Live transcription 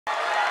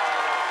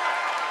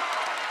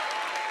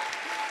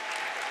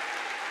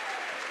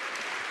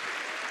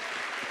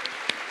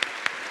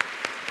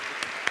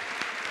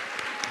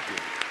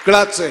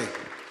Grazie.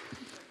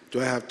 Do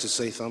I have to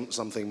say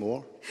something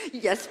more?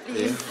 Yes,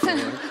 please. Yeah, all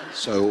right.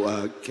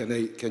 So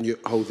can you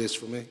hold this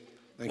for me?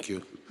 Thank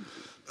you.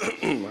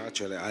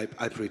 Actually,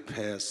 I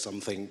prepared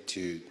something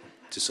to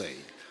say.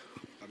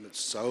 I'm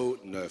so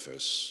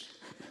nervous.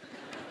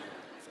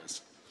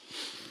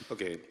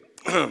 Okay.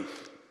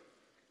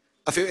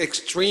 I feel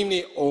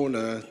extremely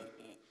honored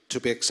to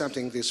be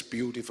accepting this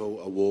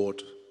beautiful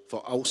award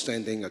for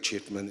outstanding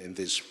achievement in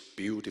this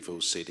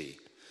beautiful city.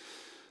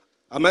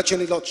 I'm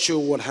actually not sure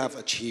what I have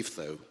achieved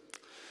though.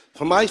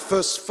 For my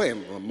first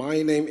film,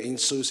 My Name Ain't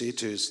Susie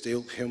to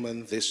Still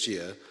Human this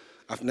year,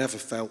 I've never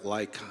felt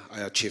like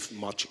I achieved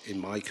much in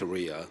my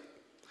career.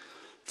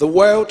 The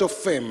world of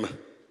film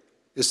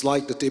is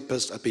like the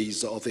deepest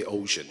abyss of the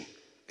ocean.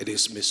 It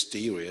is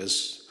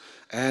mysterious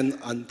and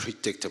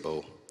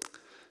unpredictable.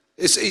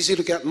 It's easy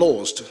to get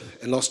lost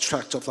and lost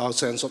track of our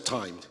sense of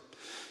time.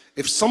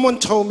 If someone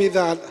told me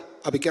that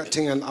I'd be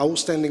getting an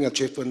Outstanding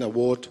Achievement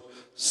Award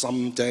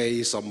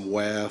someday,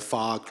 somewhere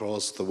far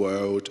across the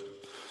world,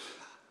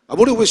 I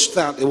would have wished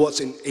that it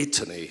was in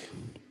Italy.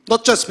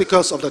 Not just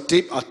because of the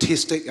deep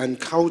artistic and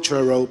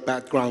cultural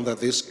background that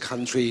this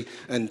country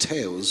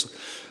entails,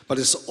 but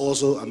it's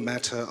also a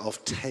matter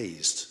of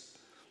taste.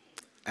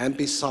 And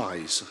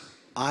besides,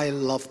 I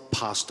love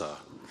pasta.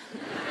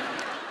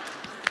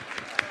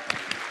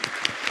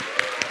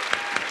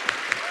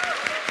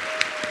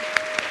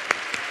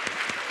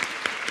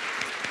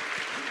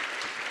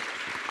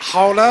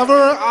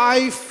 However,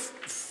 I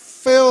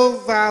feel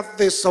that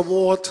this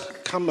award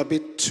come a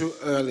bit too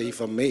early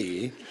for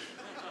me.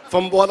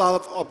 From what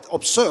I've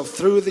observed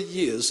through the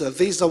years,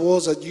 these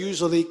awards are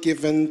usually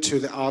given to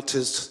the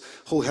artists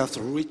who have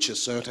reached a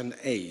certain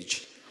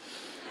age.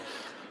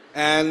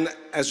 And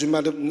as you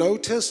might have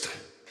noticed,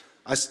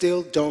 I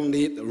still don't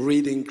need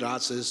reading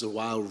glasses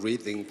while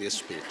reading this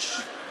speech.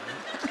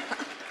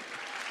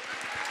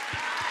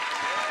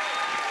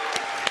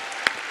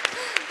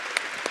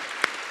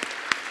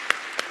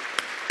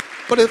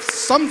 But if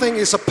something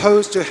is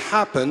supposed to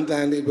happen,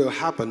 then it will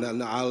happen,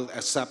 and I'll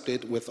accept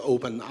it with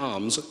open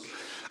arms.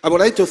 I would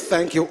like to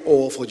thank you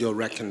all for your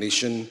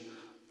recognition.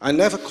 I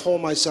never call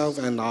myself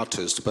an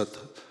artist, but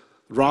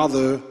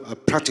rather a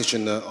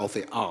practitioner of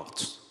the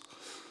arts.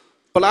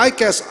 But I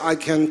guess I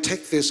can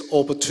take this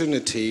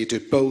opportunity to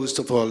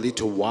boast for a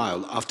little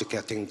while after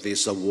getting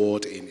this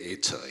award in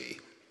Italy.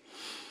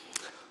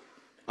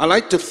 I'd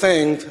like to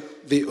thank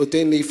the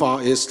Udine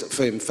Far East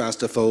Film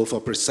Festival for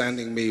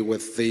presenting me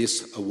with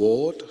this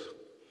award.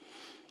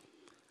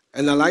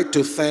 And I'd like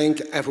to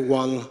thank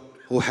everyone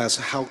who has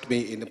helped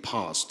me in the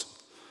past.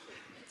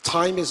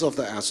 Time is of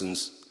the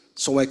essence,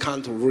 so I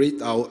can't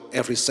read out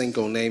every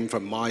single name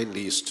from my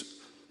list.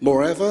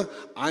 Moreover,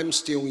 I'm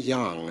still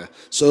young,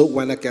 so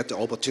when I get the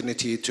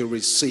opportunity to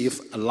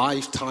receive a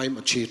Lifetime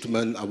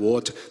Achievement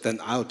Award, then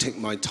I'll take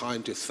my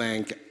time to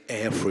thank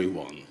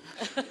everyone.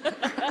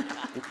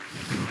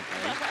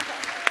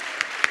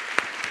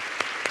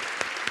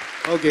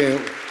 Okay,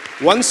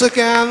 once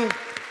again,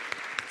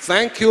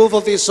 thank you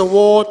for this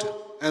award,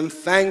 and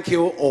thank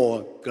you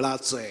all.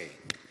 Grazie.